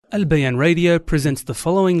Al Bayan Radio presents the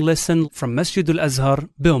following lesson from Masjid Al-Azhar,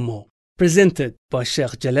 Bilmo, presented by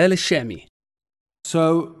Sheikh Jalal al-Chami.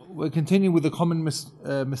 So we're continuing with the common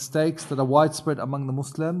mistakes that are widespread among the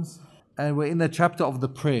Muslims, and we're in the chapter of the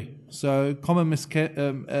prayer. So common mistakes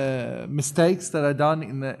that are done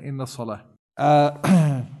in the salah.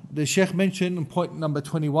 The Sheikh mentioned in point number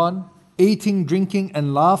 21, eating, drinking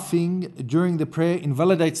and laughing during the prayer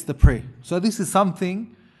invalidates the prayer. So this is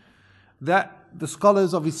something that the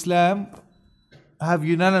scholars of Islam have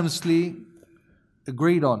unanimously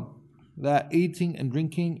agreed on, that eating and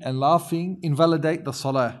drinking and laughing invalidate the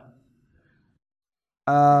salah.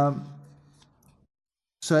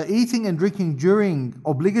 So eating and drinking during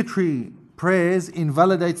obligatory prayers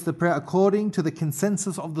invalidates the prayer according to the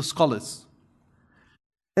consensus of the scholars.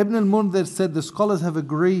 Ibn al-Mundhir said the scholars have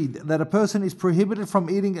agreed that a person is prohibited from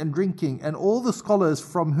eating and drinking, and all the scholars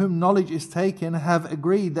from whom knowledge is taken have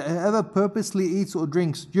agreed that whoever purposely eats or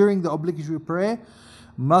drinks during the obligatory prayer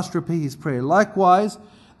must repeat his prayer. Likewise,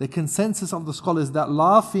 the consensus of the scholars that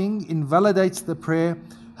laughing invalidates the prayer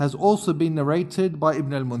has also been narrated by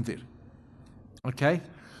Ibn al-Mundhir. Okay?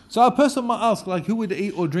 So a person might ask, like, who would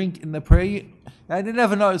eat or drink in the prayer? And you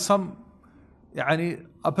never know, a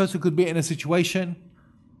person could be in a situation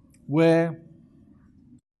where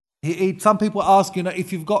he eats. Some people ask,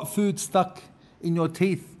 if you've got food stuck in your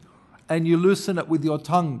teeth and you loosen it with your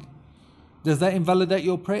tongue, does that invalidate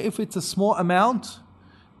your prayer? If it's a small amount,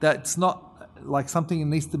 that's not like something that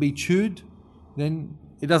needs to be chewed, then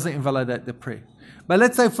it doesn't invalidate the prayer. But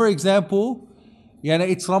let's say, for example,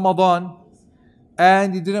 it's Ramadan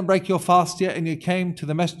and you didn't break your fast yet and you came to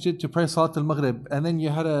the masjid to pray Salat al-Maghrib, and then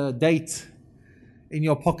you had a date in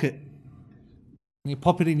your pocket. You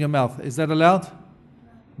pop it in your mouth. Is that allowed?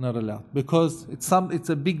 Not allowed, because it's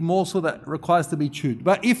a big morsel that requires to be chewed.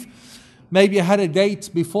 But if maybe you had a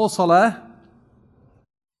date before salah,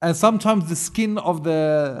 and sometimes the skin of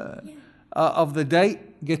the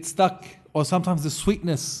date gets stuck, or sometimes the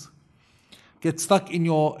sweetness gets stuck in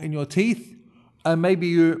your teeth, and maybe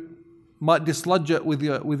you might dislodge it with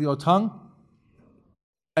your tongue,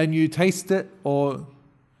 and you taste it, or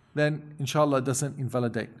then inshallah it doesn't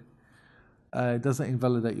invalidate. It doesn't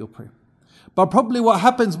invalidate your prayer. But probably what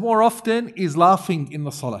happens more often is laughing in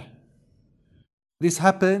the salah. This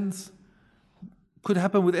could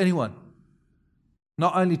happen with anyone.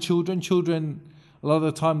 Not only children. Children, a lot of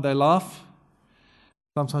the time they laugh.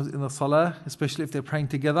 Sometimes in the salah, especially if they're praying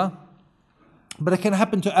together. But it can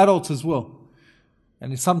happen to adults as well.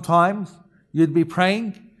 And sometimes you'd be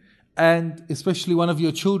praying, and especially one of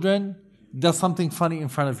your children does something funny in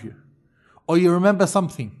front of you. Or you remember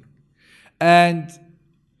something. And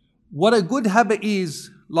what a good habit is,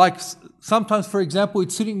 like sometimes, for example,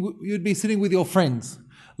 you'd be sitting with your friends,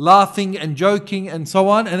 laughing and joking and so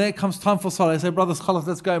on, and then it comes time for salah. I say, brothers, khalas,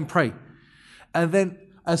 let's go and pray. And then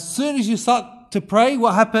as soon as you start to pray,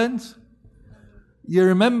 what happens? You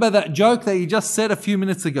remember that joke that you just said a few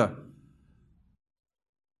minutes ago.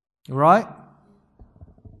 Right?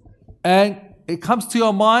 And it comes to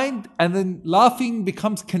your mind, and then laughing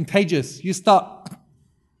becomes contagious. You start,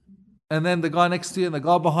 and then the guy next to you and the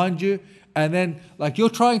guy behind you, and then like you're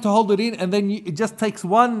trying to hold it in, and then it just takes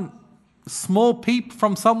one small peep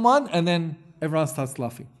from someone, and then everyone starts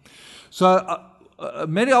laughing. So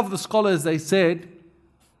many of the scholars, they said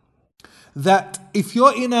that if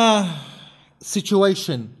you're in a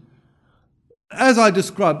situation as I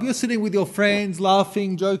described, you're sitting with your friends,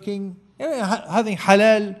 laughing, joking, having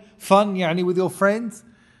halal fun with your friends,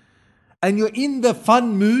 and you're in the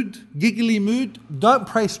fun mood, giggly mood, don't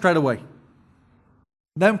pray straight away.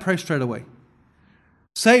 Don't pray straight away.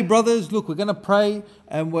 Say, brothers, look, we're going to pray,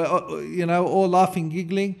 and we're all laughing,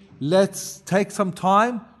 giggling. Let's take some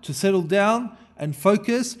time to settle down and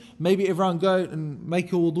focus. Maybe everyone go and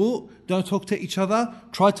make your wudu. Don't talk to each other.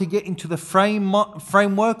 Try to get into the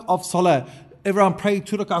framework of salah. Everyone pray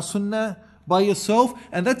 2 rak'ah sunnah by yourself,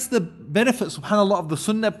 and that's the benefit, subhanAllah, of the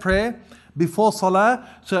sunnah prayer before salah.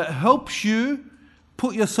 So it helps you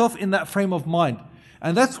put yourself in that frame of mind.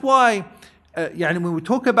 And that's why when we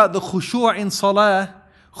talk about the khushu' in salah,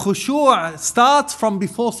 khushu' starts from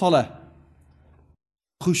before salah.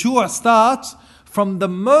 Khushu' starts from the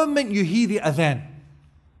moment you hear the adhan.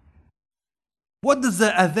 What does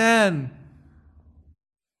the adhan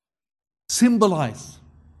symbolize?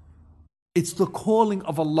 It's the calling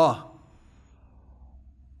of Allah.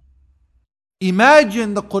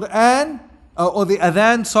 Imagine the Quran, or the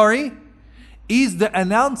adhan, is the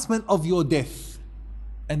announcement of your death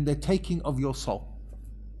and the taking of your soul.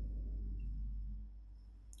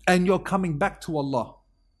 And you're coming back to Allah.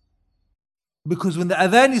 Because when the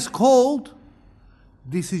adhan is called,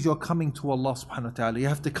 this is your coming to Allah subhanahu wa ta'ala. You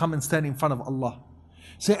have to come and stand in front of Allah.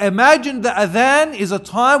 So imagine the adhan is a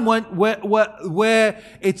time where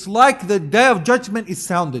it's like the day of judgment is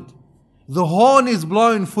sounded. The horn is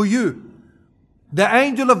blown for you. The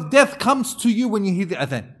angel of death comes to you when you hear the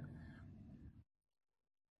adhan.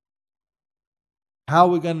 How are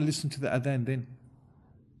we going to listen to the adhan then?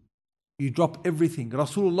 You drop everything.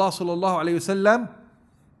 Rasulullah sallallahu alayhi wasallam,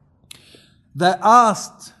 they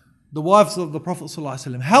asked the wives of the Prophet sallallahu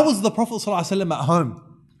alayhi wasallam, how was the Prophet sallallahu alayhi wasallam at home?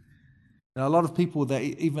 Now, a lot of people, they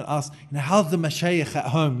even ask, how's the mashayikh at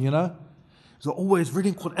home, They're always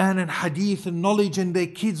reading Quran and hadith and knowledge, and their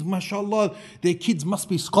kids, mashallah, their kids must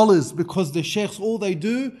be scholars because the sheikhs, all they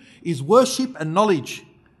do is worship and knowledge.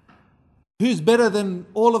 Who's better than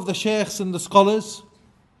all of the sheikhs and the scholars?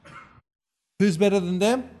 Who's better than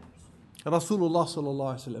them? Rasulullah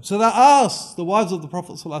sallallahu alaihi wasallam. So they asked the wives of the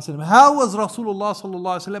Prophet sallallahu alaihi wasallam, how was Rasulullah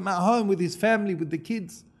sallallahu alaihi wasallam at home with his family, with the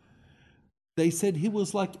kids? They said he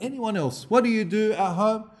was like anyone else. What do you do at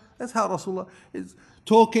home? That's how Rasulullah is,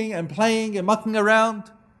 talking and playing and mucking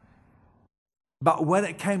around. But when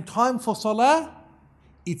it came time for salah,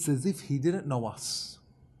 it's as if he didn't know us.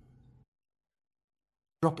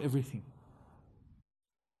 Drop everything.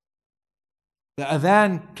 The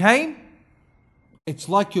adhan came, it's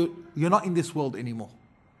like you're not in this world anymore.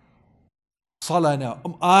 Salah now.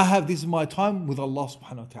 This is my time with Allah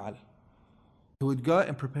subhanahu wa ta'ala. He would go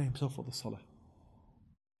and prepare himself for the salah.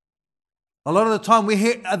 A lot of the time we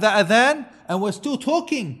hear the adhan and we're still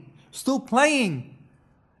talking, still playing,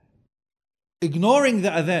 ignoring the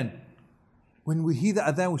adhan. When we hear the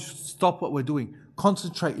adhan, we should stop what we're doing.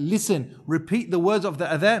 Concentrate, listen, repeat the words of the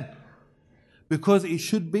adhan. Because it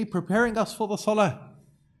should be preparing us for the salah.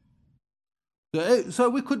 So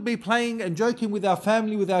we could be playing and joking with our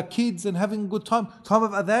family, with our kids and having a good time. Time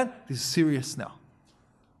of adhan, this is serious now.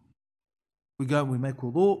 We go and we make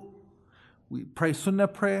wudu, we pray sunnah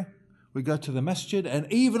prayer, we go to the masjid, and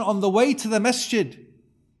even on the way to the masjid,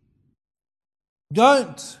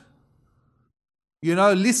 don't,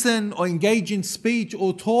 listen or engage in speech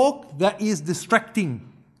or talk that is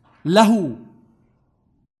distracting. Lahu.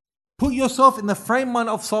 Put yourself in the frame mind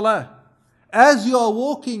of salah. As you are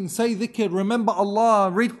walking, say dhikr, remember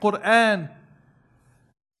Allah, read Quran.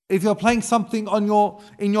 If you're playing something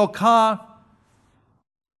in your car,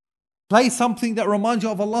 play something that reminds you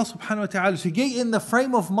of Allah subhanahu wa ta'ala. So get in the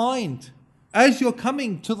frame of mind as you're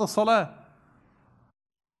coming to the salah.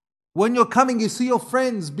 When you're coming, you see your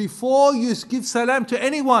friends. Before you give salam to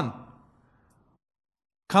anyone,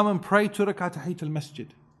 come and pray 2 rakat tahiyat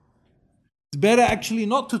al-masjid. It's better actually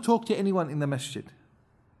not to talk to anyone in the masjid.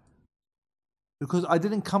 Because I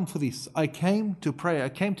didn't come for this. I came to pray. I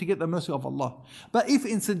came to get the mercy of Allah. But if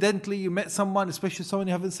incidentally you met someone, especially someone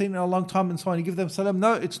you haven't seen in a long time and so on, you give them salam,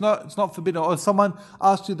 no, it's not forbidden. Or someone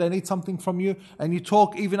asks you they need something from you and you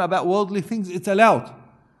talk even about worldly things, it's allowed.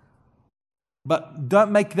 But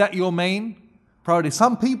don't make that your main priority.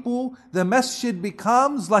 Some people, the masjid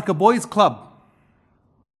becomes like a boys' club.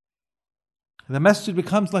 The masjid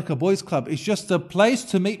becomes like a boys' club. It's just a place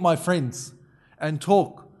to meet my friends and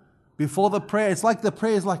talk. Before the prayer, it's like the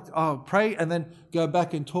prayer is like, pray and then go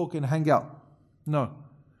back and talk and hang out. No.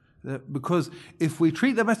 Because if we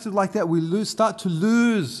treat the masjid like that, we start to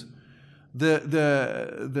lose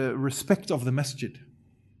the respect of the masjid.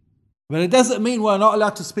 But it doesn't mean we're not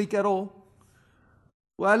allowed to speak at all.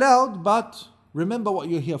 We're allowed, but remember what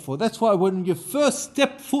you're here for. That's why when you first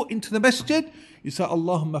step foot into the masjid, you say,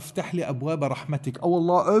 Allahumma aftah li abwaba rahmatik. Oh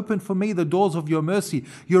Allah, open for me the doors of your mercy.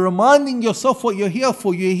 You're reminding yourself what you're here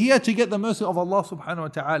for. You're here to get the mercy of Allah subhanahu wa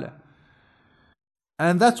ta'ala.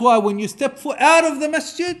 And that's why when you step foot out of the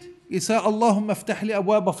masjid, you say, Allahumma aftah li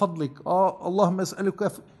abwaba fadlik. Oh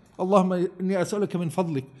Allahumma inni as'aluka min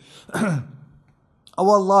fadlik. Oh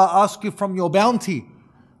Allah, I ask you from your bounty.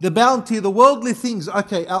 The bounty, the worldly things,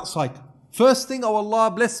 okay, outside. First thing, oh Allah,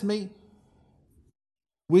 bless me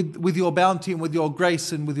with your bounty and with your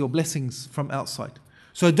grace and with your blessings from outside.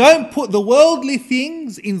 So don't put the worldly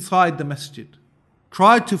things inside the masjid.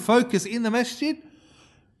 Try to focus in the masjid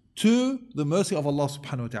to the mercy of Allah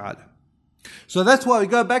subhanahu wa ta'ala. So that's why we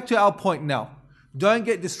go back to our point now. Don't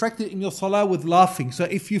get distracted in your salah with laughing. So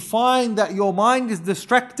if you find that your mind is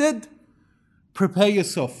distracted, prepare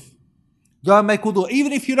yourself. Go and make wudu.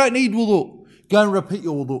 Even if you don't need wudu, go and repeat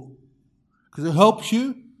your wudu. Because it helps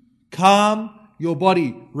you calm your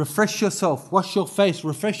body, refresh yourself, wash your face,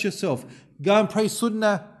 refresh yourself. Go and pray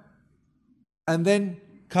sunnah and then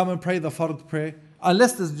come and pray the fard prayer.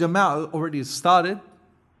 Unless the jama'ah already started,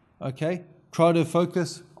 okay, try to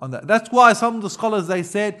focus on that. That's why some of the scholars, they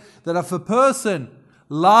said that if a person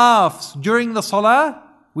laughs during the salah,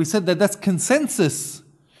 we said that that's consensus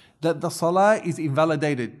that the salah is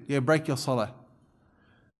invalidated. You break your salah.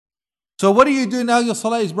 So what do you do now? Your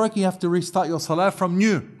salah is broken. You have to restart your salah from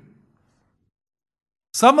new.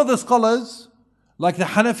 Some of the scholars, like the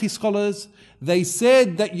Hanafi scholars, they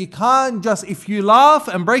said that you can't just, if you laugh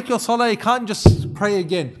and break your salah, you can't just pray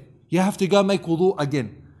again. You have to go make wudu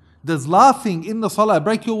again. Does laughing in the salah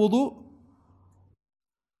break your wudu?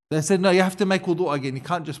 They said, no, you have to make wudu again. You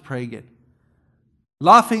can't just pray again.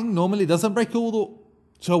 Laughing normally doesn't break your wudu.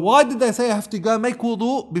 So why did they say you have to go make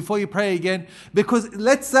wudu before you pray again? Because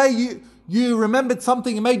let's say you remembered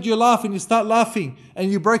something and made you laugh and you start laughing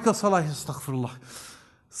and you break your salah, astaghfirullah.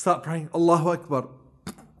 Start praying, Allahu Akbar.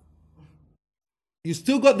 You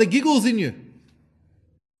still got the giggles in you.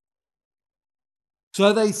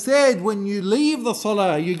 So they said when you leave the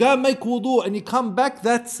salah, you go make wudu and you come back,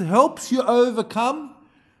 that helps you overcome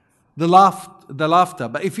the laughter.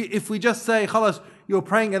 But if we just say, khalas, you're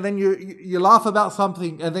praying and then you laugh about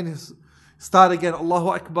something and then you start again, Allahu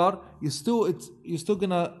Akbar, you're still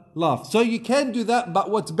gonna laugh. So you can do that, but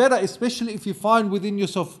what's better, especially if you find within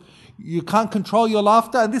yourself you can't control your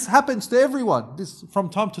laughter, and this happens to everyone. This from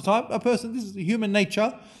time to time, this is human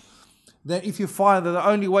nature. Then if you find that the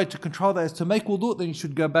only way to control that is to make wudu, then you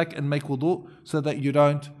should go back and make wudu so that you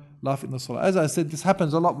don't laugh in the salah. As I said, this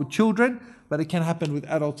happens a lot with children, but it can happen with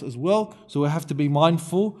adults as well. So we have to be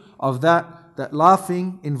mindful of that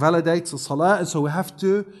laughing invalidates the salah, and so we have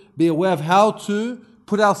to be aware of how to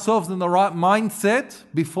put ourselves in the right mindset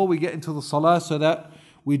before we get into the salah so that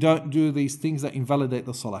we don't do these things that invalidate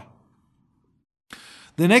the salah.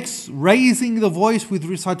 The next, raising the voice with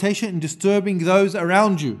recitation and disturbing those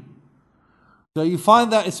around you. So you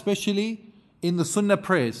find that especially in the sunnah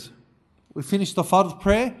prayers. We finish the fard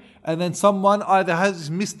prayer and then someone either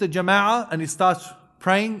has missed the jama'ah and he starts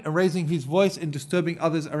praying and raising his voice and disturbing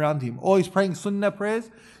others around him. Or he's praying sunnah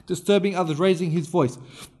prayers, disturbing others, raising his voice.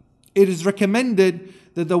 It is recommended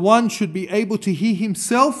that the one should be able to hear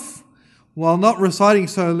himself while not reciting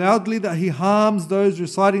so loudly that he harms those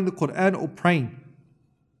reciting the Quran or praying.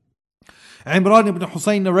 Imran ibn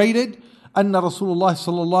Husayn narrated, أن رسول الله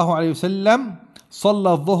صلى الله عليه وسلم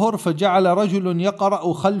صلى الظهر فجعل رجل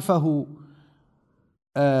يقرأ خلفه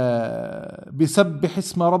بسبح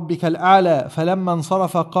اسم ربك الأعلى فلما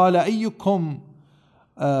انصرف قال أيكم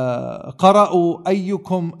قرأوا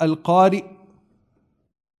أيكم القارئ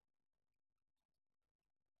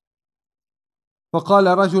فقال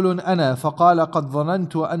رجل أنا فقال قد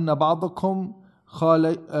ظننت أن بعضكم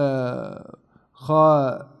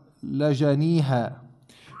خالجنيها.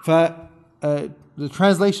 The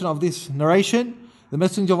translation of this narration, the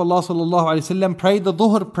Messenger of Allah sallallahu alaihi wasallam prayed the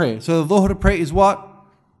dhuhr prayer. So the dhuhr prayer is what?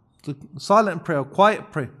 The silent prayer,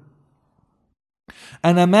 quiet prayer.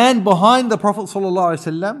 And a man behind the Prophet sallallahu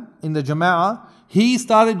alaihi wasallam in the jama'ah, he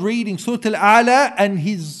started reading Surah Al-A'la, and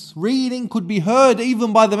his reading could be heard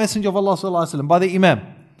even by the Messenger of Allah sallallahu alaihi wasallam, by the Imam.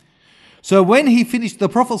 So when he finished, the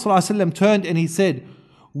Prophet sallallahu alaihi wasallam turned and he said,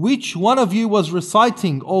 which one of you was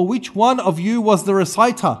reciting, or which one of you was the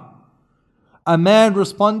reciter? A man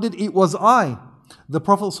responded, it was I. The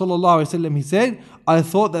Prophet ﷺ, he said, I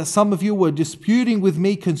thought that some of you were disputing with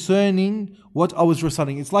me concerning what I was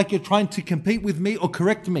reciting. It's like you're trying to compete with me or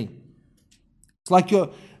correct me. It's like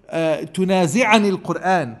you're tunazi'ani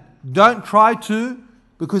al-Quran. Don't try to,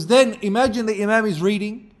 because then imagine the Imam is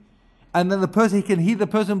reading and then he can hear the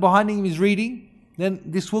person behind him is reading, then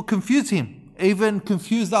this will confuse him, even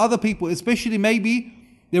confuse the other people, especially maybe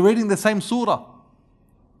they're reading the same surah.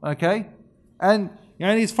 Okay? And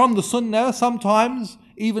it's from the sunnah, sometimes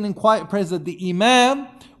even in quiet prayers, that the Imam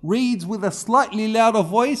reads with a slightly louder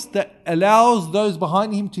voice that allows those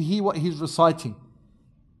behind him to hear what he's reciting.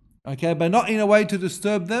 Okay, but not in a way to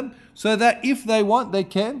disturb them, so that if they want, they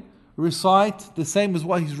can recite the same as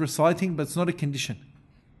what he's reciting, but it's not a condition.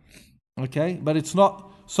 Okay, but it's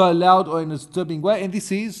not so loud or in a disturbing way, and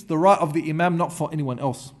this is the right of the Imam, not for anyone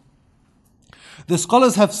else. The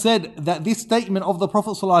scholars have said that this statement of the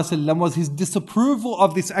Prophet ﷺ was his disapproval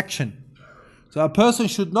of this action. So a person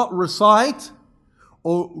should not recite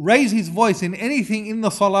or raise his voice in anything in the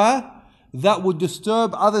salah that would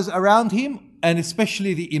disturb others around him, and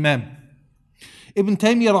especially the Imam. Ibn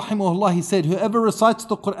Taymiyyah rahimahullah, he said, whoever recites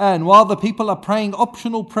the Quran while the people are praying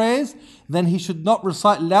optional prayers, then he should not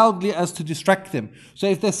recite loudly as to distract them. So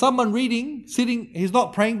if there's someone reading, sitting, he's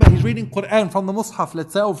not praying, but he's reading Quran from the Mus'haf,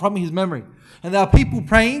 let's say, or from his memory, and there are people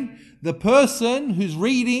praying, the person who's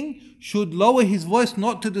reading should lower his voice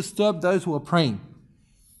not to disturb those who are praying.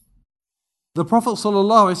 The Prophet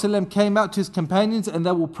ﷺ came out to his companions and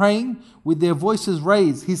they were praying with their voices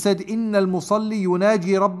raised. He said, إِنَّ الْمُصَلِّي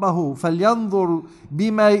يُنَاجِي رَبَّهُ فَلْيَنظُرْ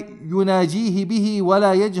بِمَا يُنَاجِيهِ بِهِ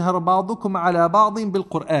وَلَا يَجْهَرْ بَعْضُكُمْ عَلَى بَعْضٍ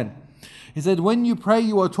بِالْقُرْآنِ. He said, when you pray,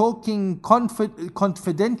 you are talking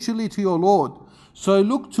confidentially to your Lord. So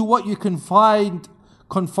look to what you confide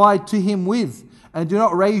to Him with, and do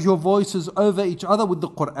not raise your voices over each other with the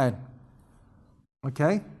Qur'an.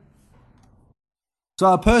 Okay?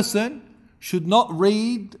 So a person should not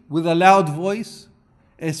read with a loud voice,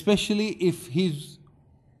 especially if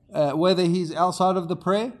whether he's outside of the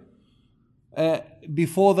prayer,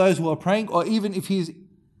 before those who are praying, or even if he's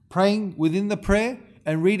praying within the prayer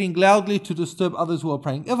and reading loudly to disturb others who are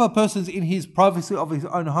praying. If a person's in his privacy of his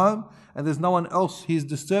own home and there's no one else he's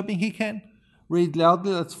disturbing, he can read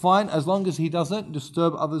loudly, that's fine, as long as he doesn't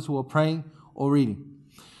disturb others who are praying or reading.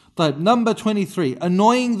 Number 23,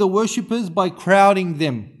 annoying the worshippers by crowding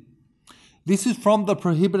them. This is from the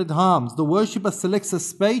prohibited harms. The worshipper selects a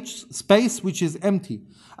space which is empty.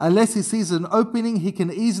 Unless he sees an opening he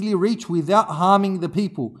can easily reach without harming the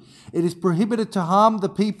people. It is prohibited to harm the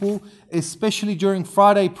people, especially during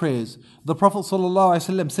Friday prayers. The Prophet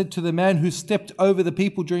ﷺ said to the man who stepped over the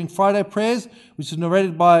people during Friday prayers, which is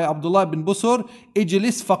narrated by Abdullah bin Busur,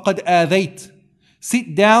 Ijlis faqad adayt.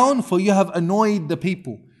 Sit down, for you have annoyed the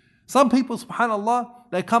people. Some people, subhanAllah,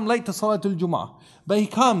 they come late to Salatul Jum'ah. But he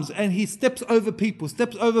comes and he steps over people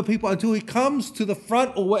until he comes to the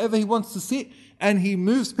front or wherever he wants to sit, and he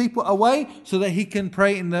moves people away so that he can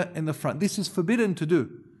pray in the front. This is forbidden to do.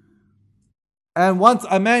 And once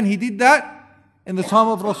a man, he did that in the time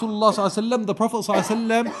of Rasulullah ﷺ, the Prophet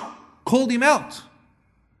ﷺ called him out.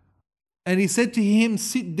 And he said to him,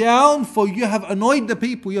 sit down, for you have annoyed the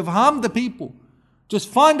people, you have harmed the people. Just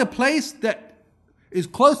find a place that is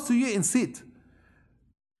close to you and sit.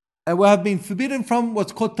 And we have been forbidden from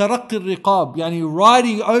what's called taraqi riqab, yani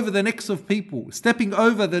riding over the necks of people, stepping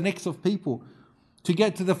over the necks of people to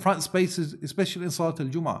get to the front spaces, especially in Salat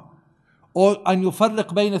al-Jum'ah. Or an yufarriq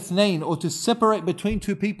bayna ithnain, or to separate between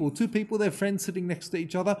two people. Two people, they're friends sitting next to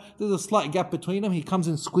each other. There's a slight gap between them. He comes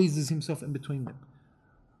and squeezes himself in between them.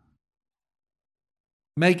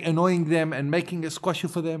 Annoying them and making it squashy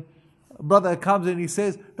for them. A brother comes and he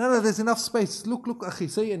says, no, there's enough space. Look, akhi,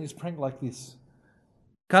 see? And he's praying like this.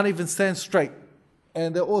 Can't even stand straight.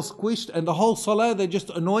 And they're all squished, and the whole salah, they're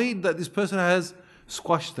just annoyed that this person has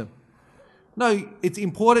squashed them. No, it's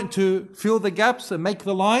important to fill the gaps and make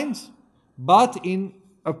the lines, but in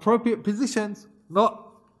appropriate positions, not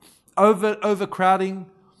overcrowding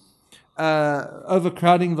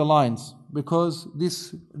the lines, because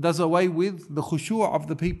this does away with the khushu' of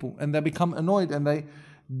the people, and they become annoyed, and they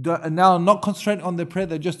are now not concentrating on their prayer,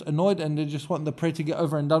 they're just annoyed, and they just want the prayer to get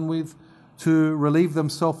over and done with, to relieve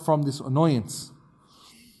themselves from this annoyance.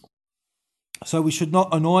 So we should not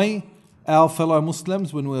annoy our fellow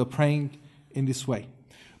Muslims when we are praying in this way.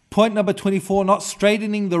 Point number 24, not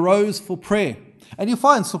straightening the rows for prayer. And you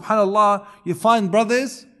find, subhanAllah, you find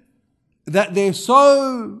brothers that they're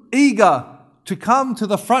so eager to come to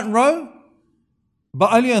the front row,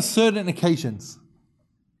 but only on certain occasions.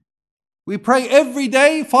 We pray every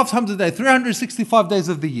day, 5 times a day, 365 days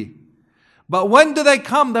of the year. But when do they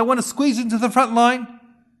come? They want to squeeze into the front line.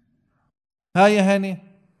 Ya Hani,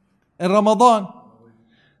 in Ramadan,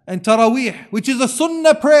 and Taraweeh, which is a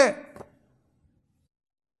sunnah prayer.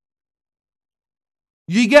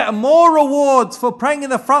 You get more rewards for praying in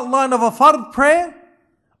the front line of a fard prayer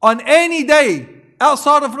on any day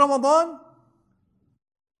outside of Ramadan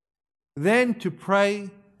than to pray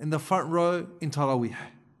in the front row in Taraweeh.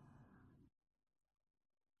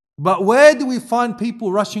 But where do we find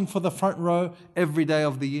people rushing for the front row every day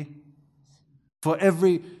of the year? For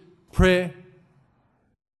every prayer?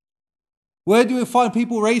 Where do we find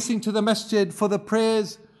people racing to the masjid for the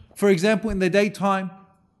prayers, for example, in the daytime?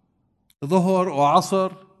 Dhuhr or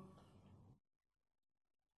Asr?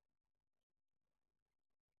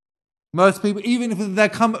 Most people, even if they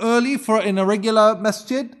come early in a regular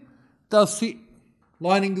masjid, they'll sit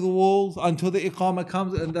lining the walls until the iqamah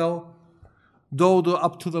comes, and they'll dawdle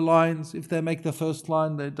up to the lines. If they make the first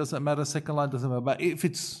line, it doesn't matter, second line doesn't matter. But if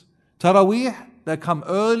it's Taraweeh, they come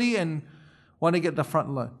early and want to get the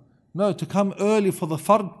front line. No, to come early for the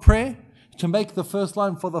fard prayer, to make the first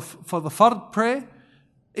line for the fard prayer,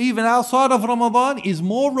 even outside of Ramadan, is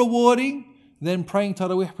more rewarding than praying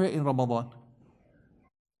Taraweeh prayer in Ramadan.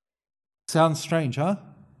 Sounds strange, huh?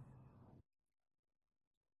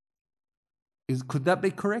 Could that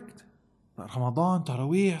be correct? But Ramadan,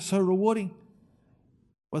 Taraweeh, so rewarding.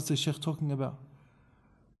 What's the Shaykh talking about?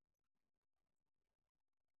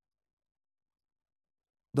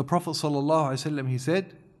 The Prophet ﷺ, he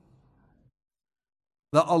said,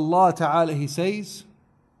 that Allah Ta'ala, He says,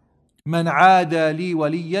 من عادى لي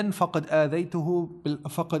وليا فقد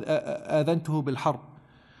آذنته بالحرب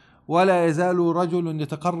ولا يزال رجل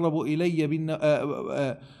يتقرب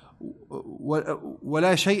إلي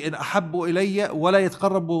ولا شيء أحب إلي ولا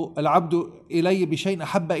يتقرب العبد إلي بشيء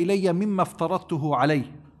أحب إلي مما افترضته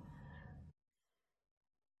عليه.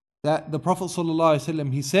 That the Prophet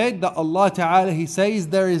ﷺ, he said that Allah Ta'ala, He says,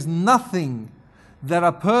 there is nothing that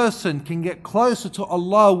a person can get closer to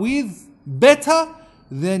Allah with better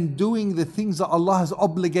than doing the things that Allah has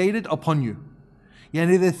obligated upon you.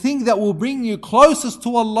 Yani the thing that will bring you closest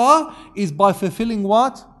to Allah is by fulfilling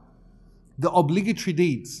what? The obligatory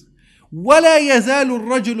deeds. وَلَا يَزَالُ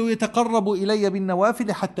الرَّجُلُ يَتَقَرَّبُ إِلَيَّ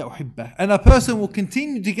بِالنَّوَافِلِ حَتَّى أُحِبَّهُ. And a person will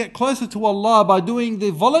continue to get closer to Allah by doing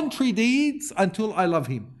the voluntary deeds until I love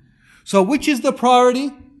him. So which is the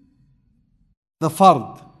priority? The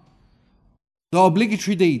fard, the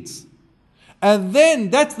obligatory deeds. And then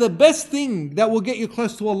that's the best thing that will get you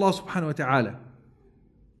close to Allah subhanahu wa ta'ala.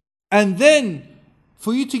 And then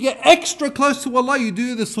for you to get extra close to Allah, you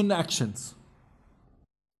do the sunnah actions.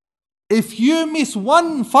 If you miss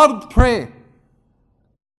one fard prayer,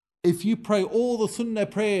 if you pray all the sunnah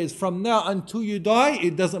prayers from now until you die,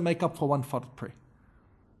 it doesn't make up for one fard prayer.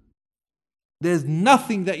 There's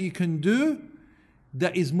nothing that you can do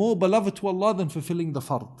that is more beloved to Allah than fulfilling the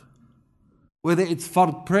fard. Whether it's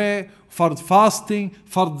fard prayer, fard fasting,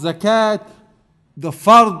 fard zakat, the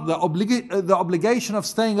fard, the obligation of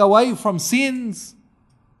staying away from sins,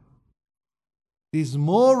 is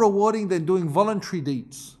more rewarding than doing voluntary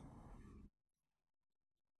deeds.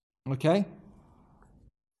 Okay?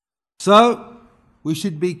 So, we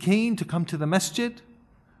should be keen to come to the masjid,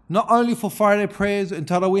 not only for Friday prayers and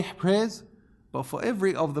Taraweeh prayers, but for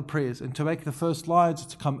every of the prayers, and to make the first lines,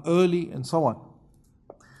 to come early and so on.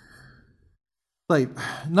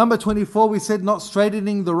 Number 24, we said not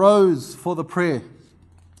straightening the rows for the prayer.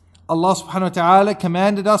 Allah subhanahu wa ta'ala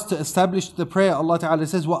commanded us to establish the prayer. Allah ta'ala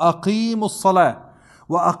says, وَأَقِيمُوا الصَّلَاةِ.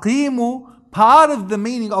 وَأَقِيمُوا, part of the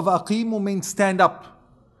meaning of أَقِيمُوا means stand up.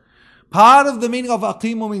 Part of the meaning of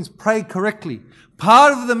أَقِيمُوا means pray correctly.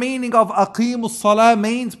 Part of the meaning of أَقِيمُوا الصَّلَاةِ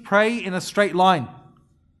means pray in a straight line.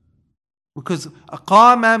 Because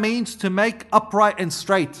aqama means to make upright and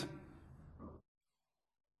straight.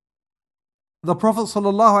 The Prophet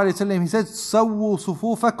ﷺ, he said, سَوُّوا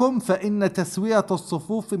صُفُوفَكُمْ فَإِنَّ تَسْوِيَةَ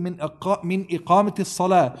الصُّفُوفِ مِنْ إِقَامَةِ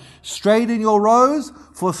الصَّلَاةِ. Straighten your rows,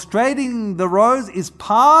 for straightening the rows is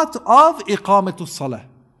part of إِقَامَةُ الصَّلَاةِ.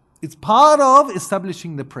 It's part of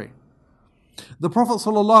establishing the prayer. The Prophet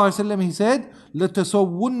ﷺ, he said,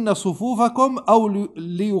 لَتَسَوُّنَّ صُفُوفَكُمْ أَوْ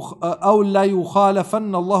لَا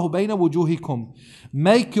يُخَالَفَنَّ اللَّهُ بَيْنَ وُجُوهِكُمْ.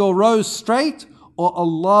 Make your rows straight, or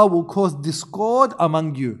Allah will cause discord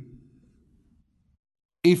among you.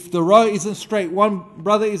 If the row isn't straight, one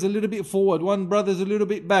brother is a little bit forward, one brother is a little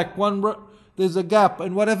bit back, there's a gap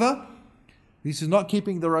and whatever, this is not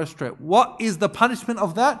keeping the row straight. What is the punishment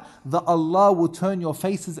of that? That Allah will turn your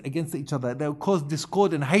faces against each other. They will cause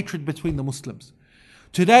discord and hatred between the Muslims.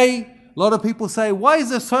 Today, a lot of people say, why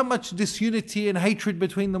is there so much disunity and hatred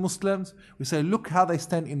between the Muslims? We say, look how they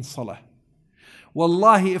stand in salah.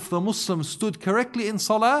 Wallahi, if the Muslims stood correctly in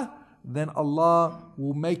salah, then Allah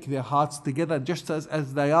will make their hearts together just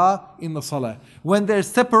as they are in the salah. When there's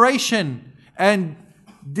separation and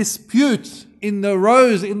dispute in the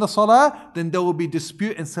rows in the salah, then there will be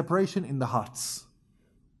dispute and separation in the hearts.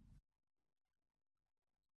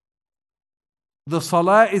 The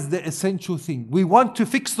salah is the essential thing. We want to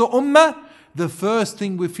fix the ummah. The first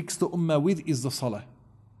thing we fix the ummah with is the salah.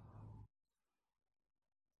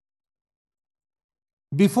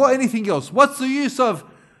 Before anything else, what's the use of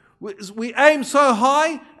we aim so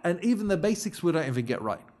high and even the basics we don't even get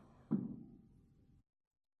right?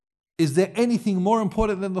 Is there anything more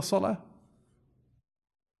important than the salah?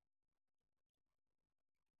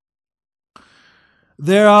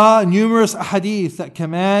 There are numerous hadith that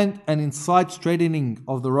command and incite straightening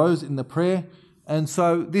of the rows in the prayer, and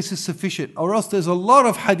so this is sufficient. Or else there's a lot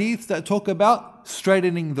of hadith that talk about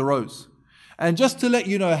straightening the rows. And just to let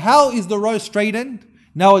you know, how is the row straightened?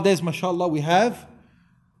 Nowadays, mashallah, we have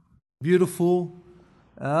beautiful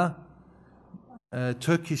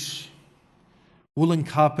Turkish woolen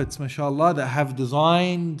carpets, mashallah, that have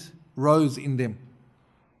designed rows in them.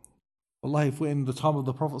 Wallahi, if we're in the time of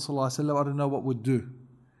the Prophet ﷺ, I don't know what we'd do.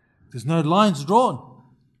 There's no lines drawn.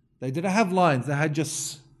 They didn't have lines. They had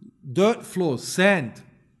just dirt floors, sand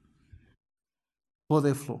for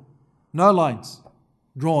their floor. No lines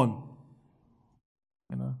drawn.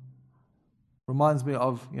 Reminds me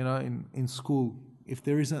of, in school, if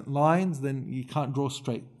there isn't lines, then you can't draw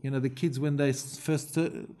straight. The kids, when they first,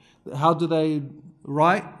 how do they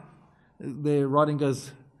right, the writing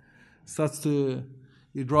starts to,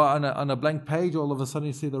 you draw on a blank page, all of a sudden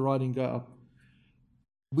you see the writing go up.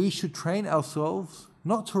 We should train ourselves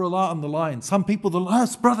not to rely on the line. Some people,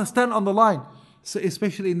 brother, stand on the line. So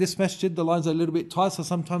especially in this masjid, the lines are a little bit tight, so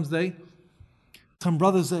sometimes some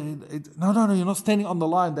brothers, no, you're not standing on the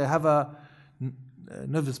line. They have a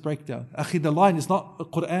nervous breakdown. Akhi, the line is not a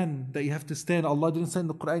Quran that you have to stand. Allah didn't say in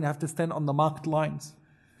the Quran you have to stand on the marked lines.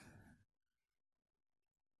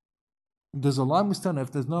 If there's a line, we stand.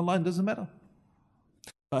 If there's no line, it doesn't matter.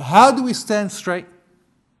 But how do we stand straight?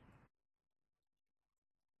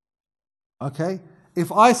 Okay?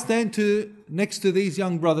 If I stand next to these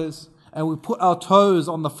young brothers and we put our toes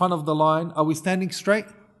on the front of the line, are we standing straight?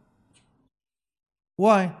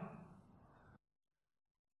 Why?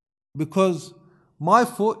 Because my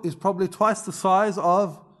foot is probably twice the size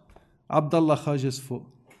of Abdullah Khaja's foot.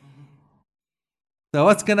 So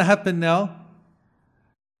what's going to happen now?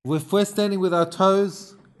 If we're standing with our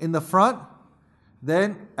toes in the front,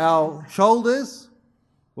 then our shoulders,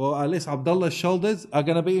 or at least Abdullah's shoulders, are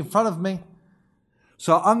going to be in front of me.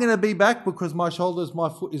 So I'm going to be back because my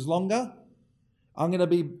foot is longer. I'm going to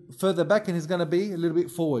be further back and he's going to be a little bit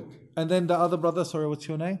forward. And then the other brother, sorry, what's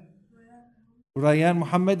your name? Rayyan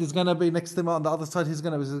Muhammad is going to be next to him on the other side. He's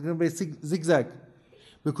going to be zigzag.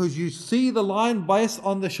 Because you see the line based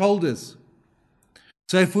on the shoulders.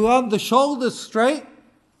 So if we want the shoulders straight,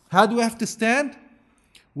 how do we have to stand?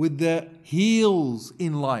 With the heels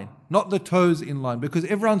in line, not the toes in line. Because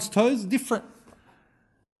everyone's toes is different.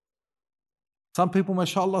 Some people,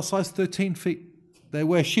 mashallah, size 13 feet. They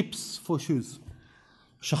wear ships for shoes.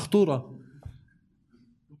 Shakhtura.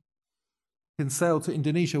 Can sail to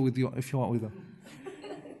Indonesia with you if you want with them.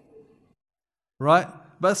 Right?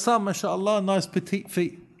 But some, mashallah, nice petite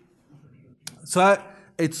feet. So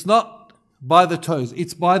it's not by the toes,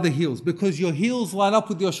 it's by the heels. Because your heels line up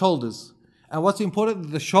with your shoulders. And what's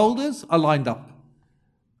important, the shoulders are lined up.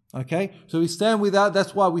 Okay? So we stand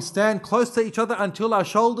that's why we stand close to each other until our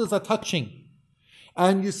shoulders are touching.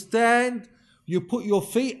 And you put your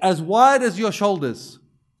feet as wide as your shoulders.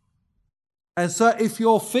 And so if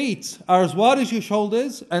your feet are as wide as your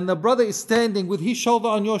shoulders and the brother is standing with his shoulder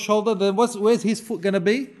on your shoulder, then where's his foot going to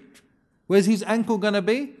be? Where's his ankle going to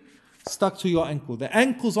be? Stuck to your ankle. The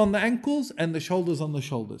ankle's on the ankles and the shoulders on the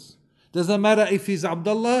shoulders. Doesn't matter if he's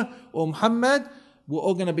Abdullah or Muhammad, we're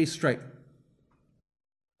all going to be straight.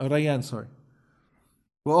 Rayyan, sorry.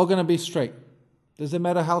 We're all going to be straight. Doesn't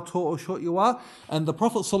matter how tall or short you are. And the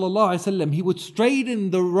Prophet ﷺ, he would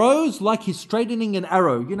straighten the rows like he's straightening an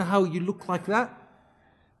arrow. You know how you look like that?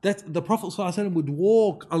 The Prophet ﷺ would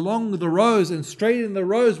walk along the rows and straighten the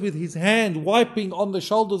rows with his hand, wiping on the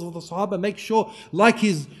shoulders of the Sahaba, make sure, like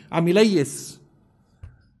his amilayis.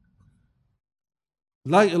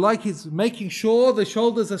 Like he's making sure the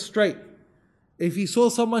shoulders are straight. If he saw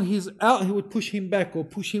someone he's out, he would push him back or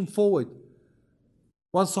push him forward.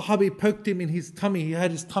 One Sahabi poked him in his tummy. He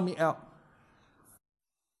had his tummy out.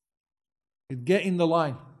 He'd get in the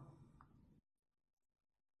line.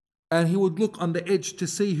 And he would look on the edge to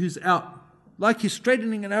see who's out. Like he's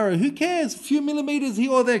straightening an arrow. Who cares? A few millimeters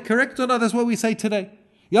here or there. Correct or not? That's what we say today.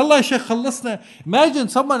 Yalla Shaykh khallasna. Imagine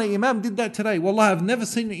someone, an imam, did that today. Wallah, I've never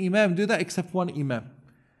seen an imam do that except one imam.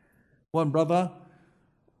 One brother,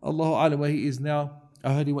 Allahu Alam, where he is now.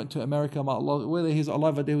 I heard he went to America. Allah, whether he's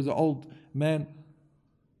alive or dead, he was an old man.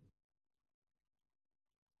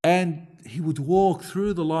 And he would walk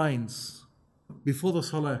through the lines before the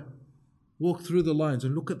salah. Walk through the lines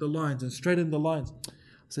and look at the lines and straighten the lines. I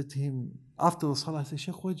said to him, after the salah, I said,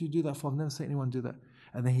 Shaykh, why did you do that for? I've never seen anyone do that.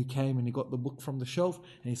 And then he came and he got the book from the shelf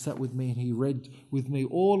and he sat with me and he read with me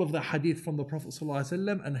all of the hadith from the Prophet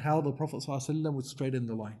ﷺ and how the Prophet ﷺ would straighten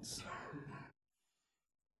the lines.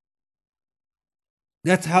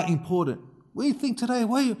 That's how important. We think today,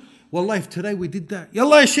 Wallah, if today we did that,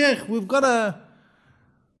 Yalla Shaykh, we've got to...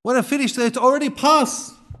 When I finished, it's already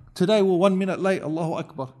past. Today we're 1 minute late. Allahu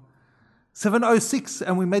Akbar. 7:06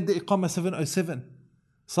 and we made the Iqamah 7:07.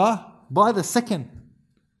 So, by the second.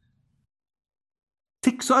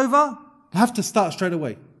 Ticks over, you have to start straight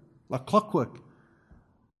away. Like clockwork.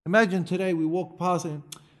 Imagine today we walk past and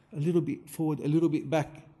a little bit forward, a little bit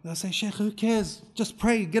back. I say, Shaykh, who cares? Just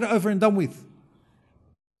pray, get it over and done with.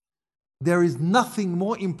 There is nothing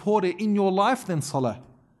more important in your life than salah.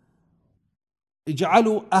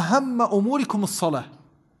 اجعلوا أهم أموركم الصلاة.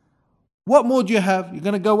 What more do you have? You're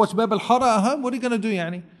going to go watch Bab al-Hara at home? What are you going to do,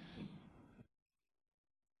 يعني?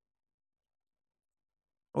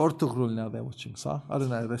 Or Tughrul now they're watching, صح? I don't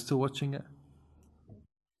know, they're still watching it.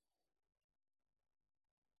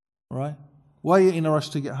 Right? Why are you in a rush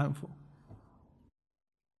to get home for?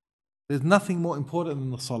 There's nothing more important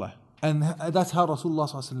than the salah. And that's how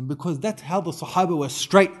Rasulullah ﷺ, because that's how the Sahaba were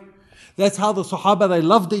straight. That's how the Sahaba, they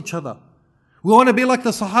loved each other. We want to be like the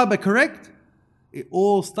Sahaba, correct? It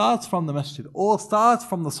all starts from the masjid. It all starts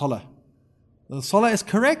from the salah. The salah is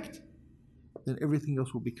correct, then everything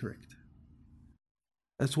else will be correct.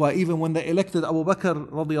 That's why even when they elected Abu Bakr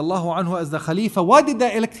radiallahu anhu as the Khalifa, why did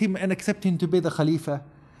they elect him and accept him to be the Khalifa?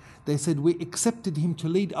 They said, we accepted him to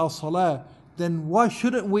lead our salah, then why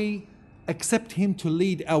shouldn't we accept him to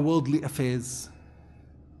lead our worldly affairs?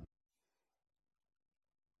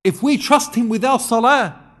 If we trust him with our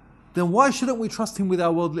salah, then why shouldn't we trust him with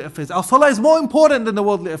our worldly affairs? Our salah is more important than the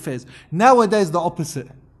worldly affairs. Nowadays, the opposite.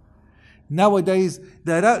 Nowadays,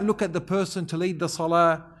 they don't look at the person to lead the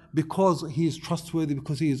salah because he is trustworthy,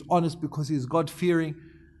 because he is honest, because he is God-fearing.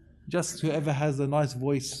 Just whoever has a nice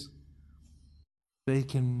voice, they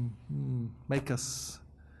can make us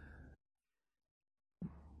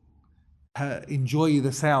enjoy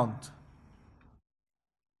the sound.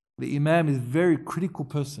 The Imam is a very critical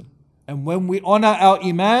person. And when we honor our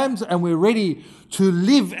Imams and we're ready to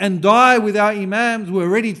live and die with our Imams, we're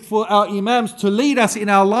ready for our Imams to lead us in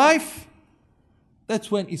our life, that's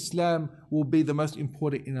when Islam will be the most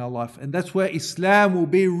important in our life. And that's where Islam will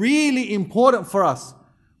be really important for us.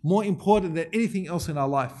 More important than anything else in our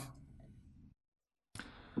life.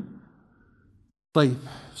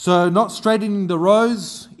 So not straightening the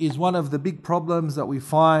rows is one of the big problems that we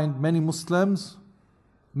find many Muslims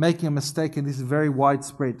making a mistake, and this is very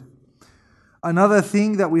widespread. Another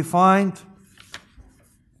thing that we find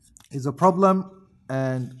is a problem,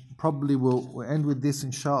 and probably we'll end with this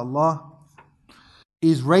inshallah,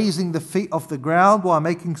 is raising the feet off the ground while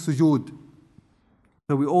making sujood.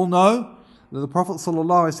 So we all know that the Prophet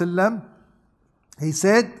ﷺ, he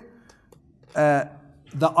said,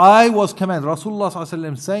 the I was commanded. Rasulullah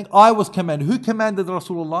ﷺ saying, I was commanded. Who commanded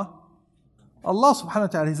Rasulullah? Allah subhanahu wa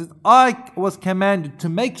ta'ala. He says, I was commanded to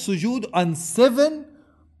make sujood on 7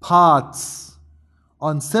 parts,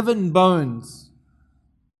 on 7 bones,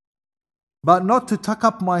 but not to tuck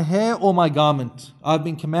up my hair or my garment. I've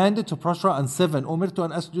been commanded to prostrate on 7. أمرت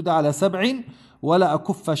أن أسجد على 7 ولا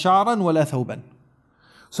أكف شعرا ولا ثوبا.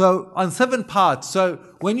 So on 7 parts. So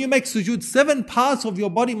when you make sujood, 7 parts of your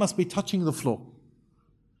body must be touching the floor.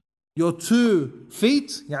 Your 2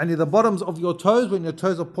 feet, يعني the bottoms of your toes, when your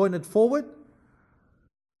toes are pointed forward,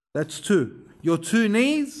 that's 2. Your 2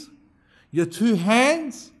 knees, your 2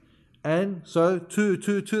 hands, and so 2,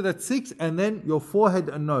 that's 6, and then your forehead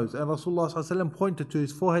and nose. And Rasulullah ﷺ pointed to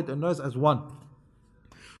his forehead and nose as 1.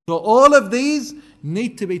 So all of these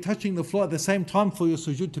need to be touching the floor at the same time for your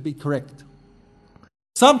sujood to be correct.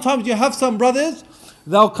 Sometimes you have some brothers,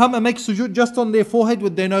 they'll come and make sujood just on their forehead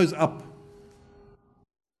with their nose up.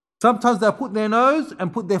 Sometimes they'll put their nose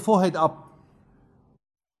and put their forehead up.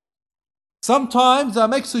 Sometimes they'll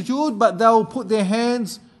make sujood, but they'll put their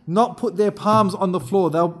hands, not put their palms on the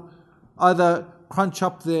floor. They'll either crunch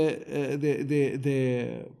up their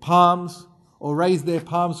palms or raise their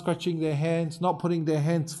palms, scratching their hands, not putting their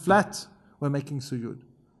hands flat when making sujood.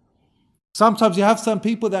 Sometimes you have some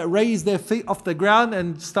people that raise their feet off the ground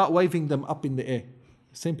and start waving them up in the air.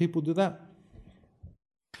 Same people do that.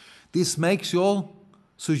 This makes your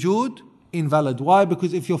sujood invalid. Why?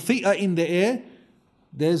 Because if your feet are in the air,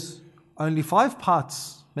 there's only 5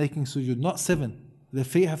 parts making sujood, not 7. The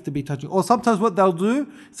feet have to be touching. Or sometimes what they'll do,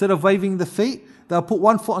 instead of waving the feet, they'll put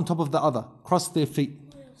one foot on top of the other, cross their feet.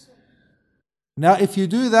 Now if you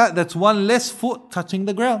do that, that's 1 less foot touching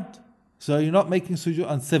the ground. So you're not making sujood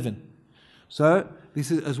on 7. So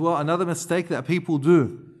this is as well another mistake that people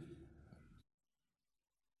do.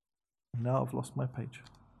 Now I've lost my page.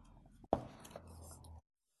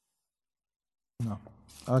 No.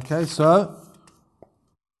 Okay, so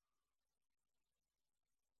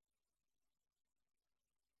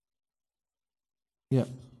yeah.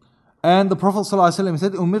 And the Prophet ﷺ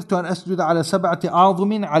said, أمرت أن أسجد على 7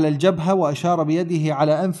 أعظم على الجبهة وأشار بيده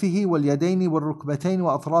على أنفه واليدين والركبتين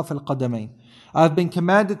وأطراف القدمين. I have been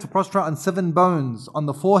commanded to prostrate on 7 bones, on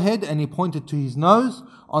the forehead, and he pointed to his nose,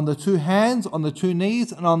 on the 2 hands, on the 2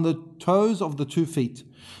 knees, and on the toes of the 2 feet.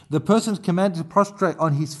 The person is commanded to prostrate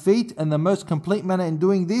on his feet, and the most complete manner in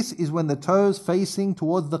doing this is when the toes facing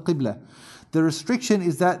towards the Qibla. The restriction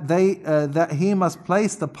is that that he must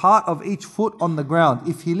place the part of each foot on the ground.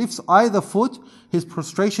 If he lifts either foot, his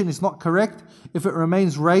prostration is not correct if it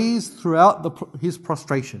remains raised throughout his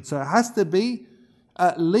prostration. So it has to be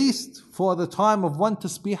at least for the time of 1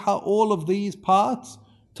 tasbihah, all of these parts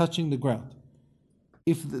touching the ground.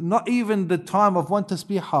 If not even the time of 1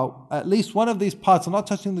 tasbihah, at least one of these parts are not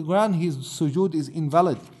touching the ground, his sujood is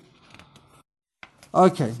invalid.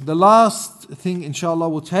 Okay, the last thing inshallah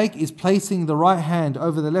we'll take is placing the right hand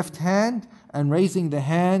over the left hand and raising the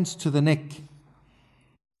hands to the neck.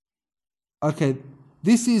 Okay,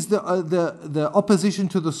 this is the opposition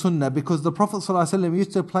to the sunnah, because the Prophet ﷺ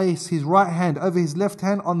used to place his right hand over his left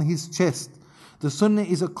hand on his chest. The sunnah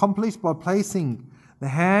is accomplished by placing the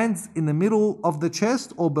hands in the middle of the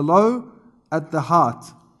chest or below at the heart.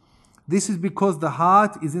 This is because the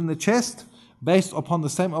heart is in the chest, based upon the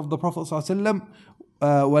statement of the Prophet ﷺ,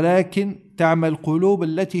 وَلَكِنْ تَعْمَى الْقُلُوبَ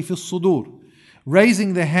الَّتِي فِي الصُّدُورِ.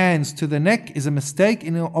 Raising the hands to the neck is a mistake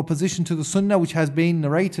in opposition to the sunnah, which has been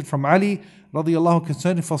narrated from Ali radiallahu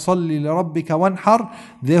concerning فَصَلِّ لِرَبِّكَ وَانْحَرْ.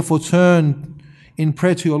 Therefore turn in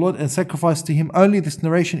prayer to your Lord and sacrifice to Him only. This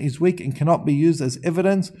narration is weak and cannot be used as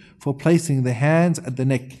evidence for placing the hands at the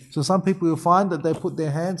neck. So some people will find that they put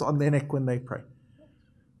their hands on their neck when they pray,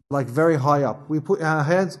 like very high up. We put our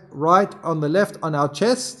hands right on the left on our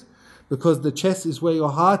chest, because the chest is where your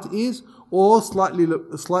heart is, or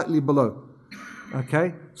slightly below.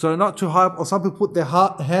 Okay, so not too high up. Or some people put their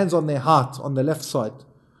hands on their heart on the left side.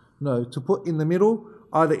 No, to put in the middle,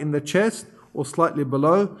 either in the chest or slightly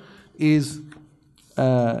below, is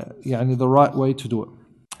the right way to do it.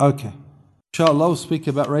 Okay, inshallah we'll speak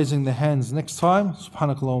about raising the hands next time.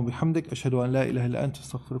 Subhanakallah wa bihamdik, ashhadu an la ilaha illa anta,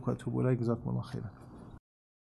 astaghfiruka wa atubu ilayk. Jazakumullah khairan.